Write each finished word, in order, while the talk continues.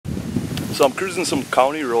So I'm cruising some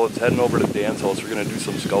county roads, heading over to Dan's house. We're gonna do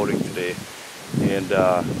some scouting today, and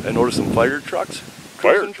I noticed some fire trucks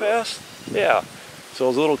cruising fast. Yeah. So I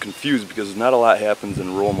was a little confused because not a lot happens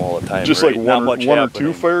in Rome all the time. Just right? like one or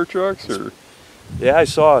two fire trucks, or? Yeah, I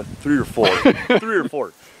saw 3 or 4, 3 or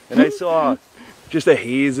 4, and I saw just a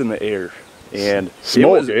haze in the air, and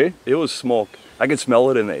smoke. It was smoke. I could smell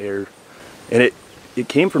it in the air, and it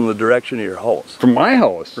came from the direction of your house. From my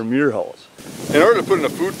house? From your house. In order to put in a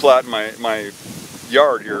food plot in my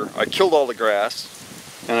yard here, I killed all the grass,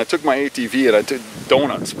 and I took my ATV and I did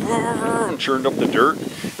donuts and churned up the dirt.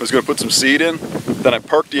 I was going to put some seed in. Then I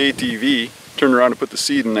parked the ATV, turned around to put the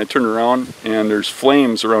seed in, and I turned around and there's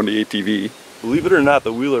flames around the ATV. Believe it or not,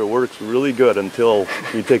 the wheeler works really good until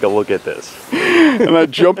you take a look at this. And I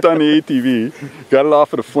jumped on the ATV, got it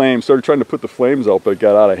off of the flames, started trying to put the flames out, but it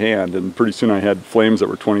got out of hand. And pretty soon I had flames that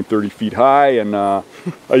were 20, 30 feet high, and I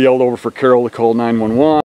yelled over for Carol to call 911.